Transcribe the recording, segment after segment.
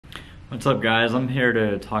What's up, guys? I'm here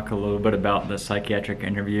to talk a little bit about the psychiatric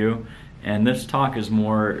interview, and this talk is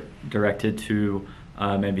more directed to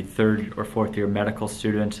maybe third or fourth year medical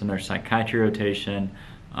students in their psychiatry rotation.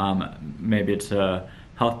 Maybe it's a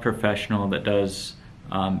health professional that does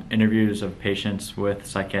interviews of patients with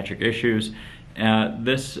psychiatric issues.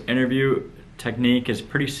 This interview technique is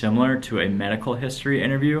pretty similar to a medical history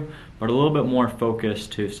interview, but a little bit more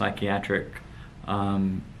focused to psychiatric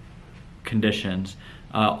conditions.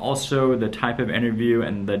 Also, the type of interview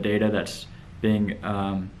and the data that's being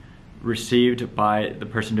received by the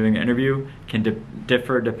person doing the interview can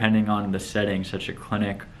differ depending on the setting, such as a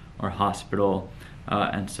clinic or hospital,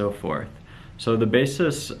 and so forth. So the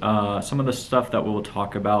basis, some of the stuff that we'll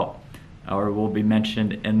talk about or will be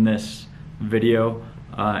mentioned in this video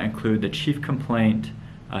include the chief complaint,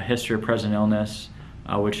 history of present illness,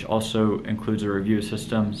 which also includes a review of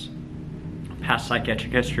systems, past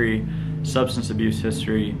psychiatric history, substance abuse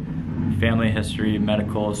history, family history,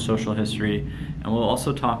 medical, social history, and we'll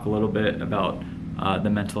also talk a little bit about the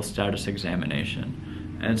mental status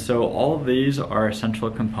examination. And so all of these are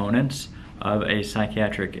essential components of a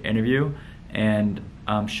psychiatric interview and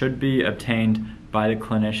should be obtained by the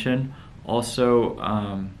clinician.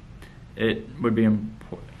 Also, it would be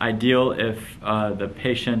ideal if the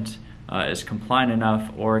patient is compliant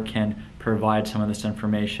enough or can provide some of this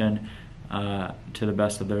information to the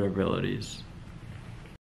best of their abilities.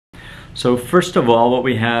 So first of all, what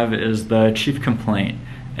we have is the chief complaint,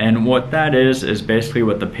 and what that is basically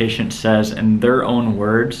what the patient says in their own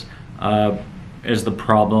words is the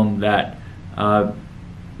problem that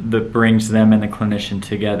brings them and the clinician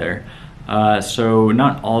together. So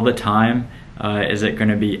not all the time is it going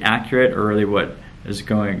to be accurate or really what is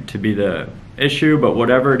going to be the issue, but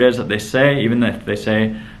whatever it is that they say, even if they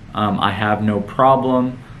say, I have no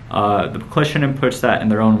problem, the clinician inputs that in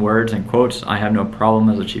their own words and quotes, I have no problem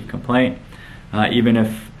as a chief complaint, even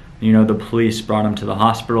if the police brought them to the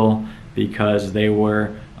hospital because they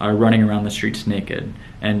were running around the streets naked.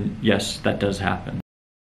 And yes, that does happen.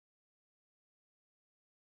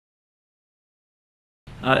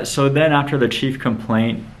 So then after the chief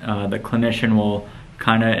complaint, the clinician will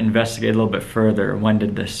kind of investigate a little bit further. When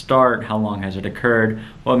did this start? How long has it occurred?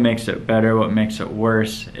 What makes it better? What makes it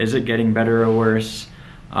worse? Is it getting better or worse?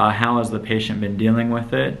 How has the patient been dealing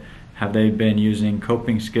with it? Have they been using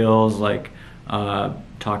coping skills like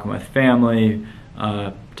talking with family,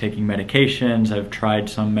 taking medications? Have tried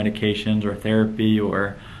some medications or therapy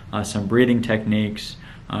or some breathing techniques.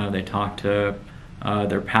 They talk to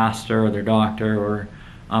their pastor or their doctor, or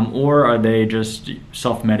are they just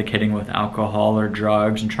self-medicating with alcohol or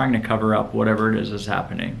drugs and trying to cover up whatever it is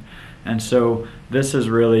happening? And so this is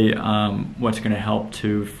really what's going to help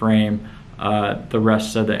to frame the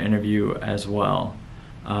rest of the interview as well.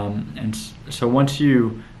 And so once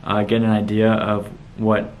you get an idea of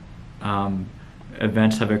what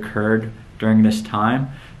events have occurred during this time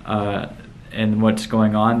and what's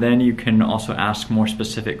going on, then you can also ask more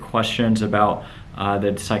specific questions about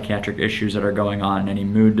the psychiatric issues that are going on, any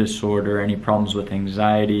mood disorder, any problems with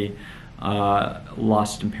anxiety,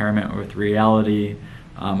 lost impairment with reality,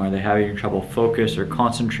 are they having trouble focus or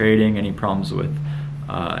concentrating, any problems with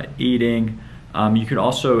eating. You could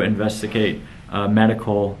also investigate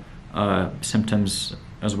medical symptoms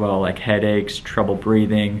as well, like headaches, trouble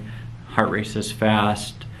breathing, heart races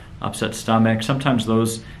fast, upset stomach. Sometimes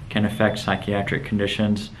those can affect psychiatric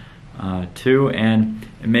conditions too, and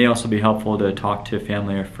it may also be helpful to talk to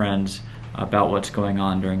family or friends about what's going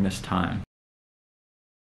on during this time.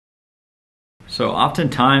 So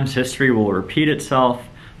oftentimes history will repeat itself.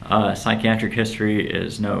 Psychiatric history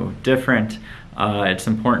is no different. It's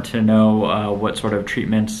important to know what sort of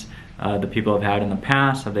treatments the people have had in the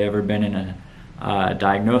past. Have they ever been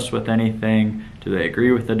diagnosed with anything? Do they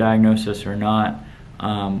agree with the diagnosis or not?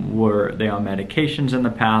 Were they on medications in the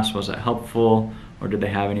past? Was it helpful, or did they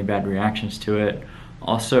have any bad reactions to it?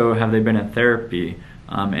 Also, have they been in therapy,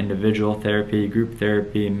 individual therapy, group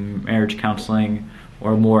therapy, marriage counseling,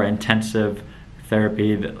 or more intensive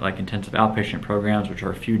therapy like intensive outpatient programs, which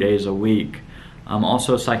are a few days a week?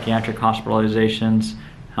 Also psychiatric hospitalizations,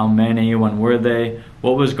 how many, when were they,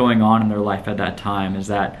 what was going on in their life at that time? Is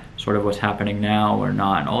that sort of what's happening now or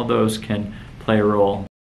not? All those can play a role.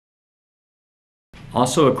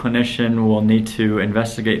 Also, a clinician will need to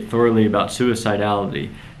investigate thoroughly about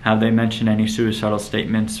suicidality. Have they mentioned any suicidal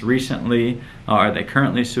statements recently? Are they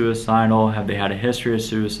currently suicidal? Have they had a history of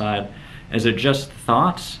suicide? Is it just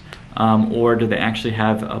thoughts, or do they actually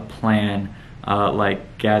have a plan,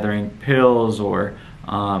 like gathering pills or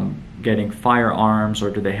getting firearms, or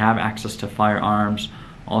do they have access to firearms?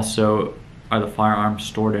 Also, are the firearms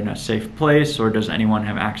stored in a safe place, or does anyone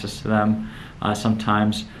have access to them?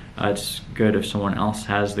 Sometimes it's good if someone else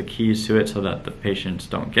has the keys to it so that the patients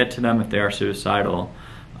don't get to them if they are suicidal.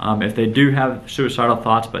 If they do have suicidal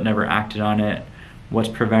thoughts but never acted on it, what's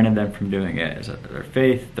prevented them from doing it? Is it their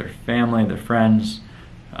faith, their family, their friends?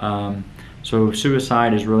 So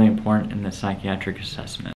suicide is really important in the psychiatric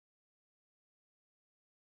assessment.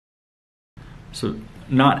 So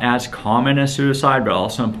not as common as suicide, but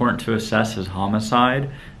also important to assess is homicide.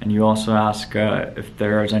 And you also ask if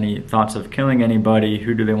there's any thoughts of killing anybody,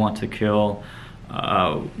 who do they want to kill,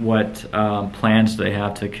 what plans do they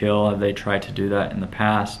have to kill, have they tried to do that in the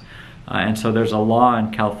past. And so there's a law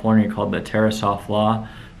in California called the Tarasoff Law,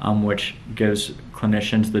 which gives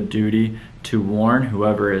clinicians the duty to warn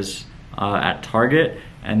whoever is at target.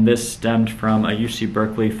 And this stemmed from a UC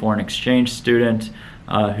Berkeley foreign exchange student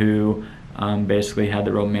who basically had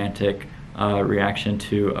the romantic reaction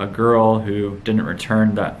to a girl who didn't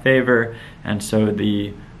return that favor, and so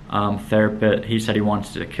the therapist, he said he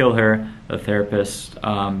wanted to kill her. The therapist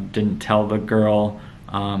didn't tell the girl,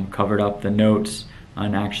 covered up the notes,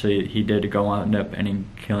 and actually he did end up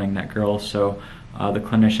killing that girl. So the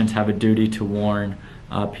clinicians have a duty to warn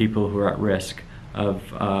people who are at risk of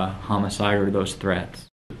homicide or those threats.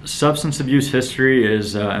 Substance abuse history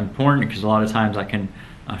is important because a lot of times that can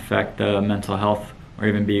affect the mental health or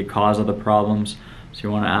even be a cause of the problems. So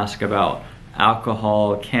you want to ask about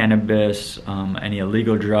alcohol, cannabis, any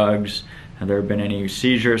illegal drugs. Have there been any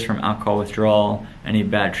seizures from alcohol withdrawal, any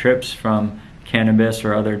bad trips from cannabis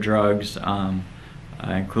or other drugs,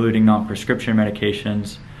 including non-prescription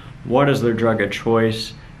medications? What is their drug of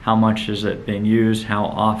choice? How much is it being used? How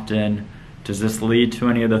often? Does this lead to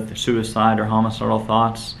any of the suicide or homicidal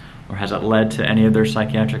thoughts? Or has it led to any of their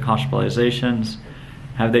psychiatric hospitalizations?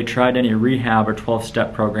 Have they tried any rehab or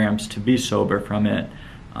 12-step programs to be sober from it?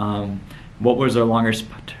 What was their longest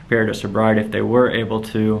period of sobriety if they were able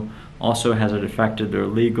to? Also, has it affected their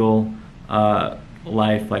legal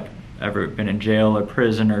life, like ever been in jail or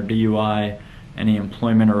prison or DUI, any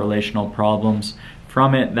employment or relational problems?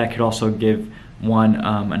 From it, that could also give one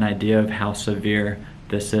an idea of how severe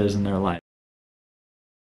this is in their life.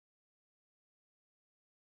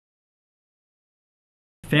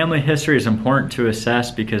 Family history is important to assess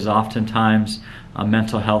because oftentimes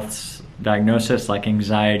mental health diagnosis like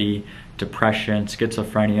anxiety, depression,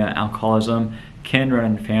 schizophrenia, alcoholism can run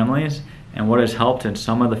in families, and what has helped in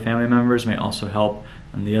some of the family members may also help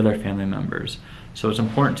in the other family members. So it's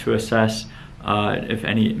important to assess if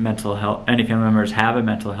any family members have a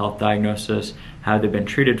mental health diagnosis, have they been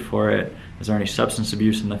treated for it, is there any substance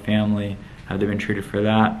abuse in the family, have they been treated for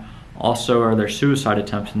that? Also, are there suicide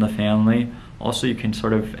attempts in the family? Also, you can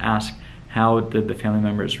sort of ask how did the family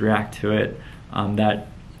members react to it. That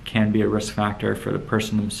can be a risk factor for the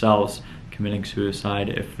person themselves committing suicide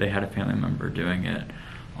if they had a family member doing it.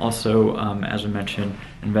 Also, as I mentioned,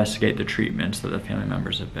 investigate the treatments that the family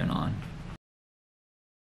members have been on.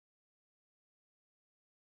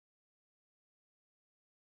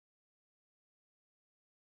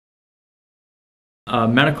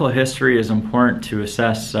 Medical history is important to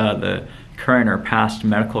assess the current or past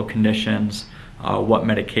medical conditions, what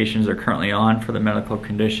medications are currently on for the medical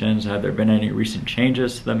conditions, have there been any recent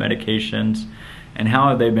changes to the medications, and how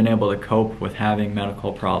have they been able to cope with having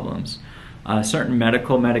medical problems. Certain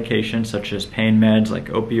medical medications such as pain meds like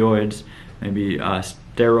opioids, maybe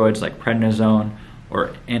steroids like prednisone,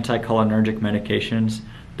 or anticholinergic medications,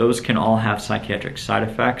 those can all have psychiatric side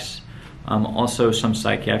effects. Also, some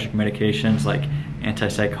psychiatric medications like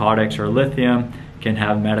antipsychotics or lithium can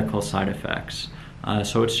have medical side effects.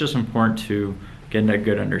 So it's just important to get a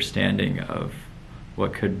good understanding of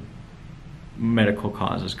what could medical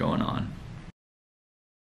causes going on.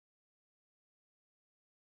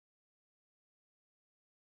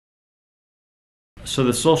 So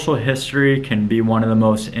the social history can be one of the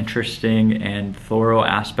most interesting and thorough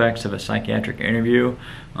aspects of a psychiatric interview.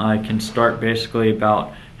 It can start basically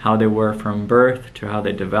about how they were from birth to how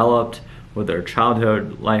they developed, what their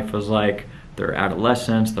childhood life was like, their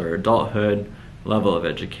adolescence, their adulthood, level of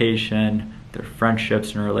education, their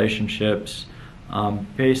friendships and relationships.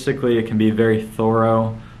 Basically, it can be very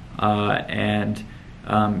thorough and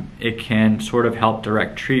it can sort of help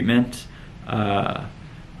direct treatment.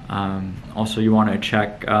 Also, you want to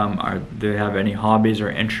check, do they have any hobbies or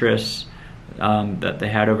interests that they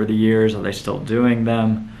had over the years? Are they still doing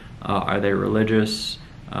them? Are they religious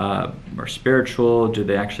or spiritual? Do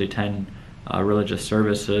they actually attend religious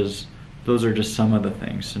services? Those are just some of the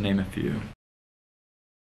things, to name a few.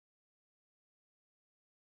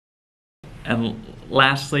 And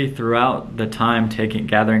lastly, throughout the time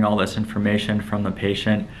gathering all this information from the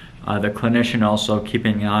patient, The clinician also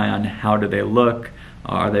keeping an eye on how do they look,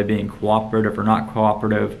 are they being cooperative or not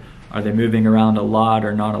cooperative, are they moving around a lot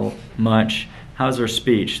or not much, how's their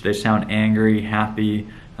speech, they sound angry, happy,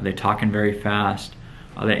 are they talking very fast,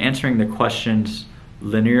 are they answering the questions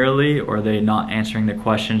linearly, or are they not answering the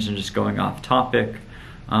questions and just going off topic,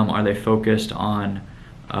 are they focused on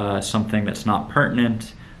something that's not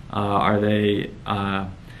pertinent, are they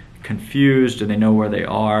confused, do they know where they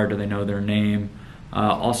are, do they know their name.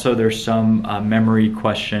 Also, there's some memory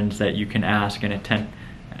questions that you can ask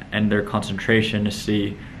and their concentration to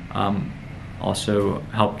see, also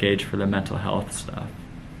help gauge for the mental health stuff.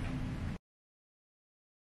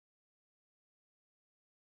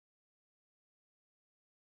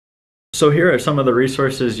 So here are some of the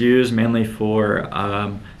resources used mainly for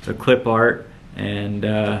the clip art and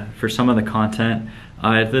for some of the content.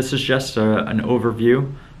 This is just an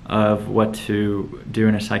overview of what to do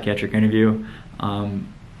in a psychiatric interview.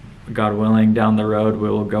 God willing, down the road we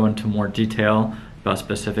will go into more detail about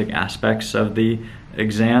specific aspects of the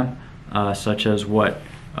exam, such as what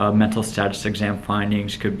mental status exam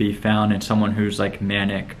findings could be found in someone who's like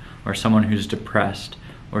manic, or someone who's depressed,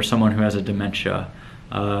 or someone who has a dementia.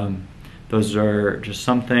 Those are just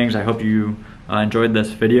some things. I hope you enjoyed this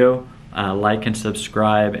video. Like and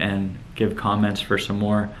subscribe, and give comments for some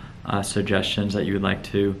more suggestions that you would like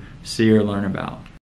to see or learn about.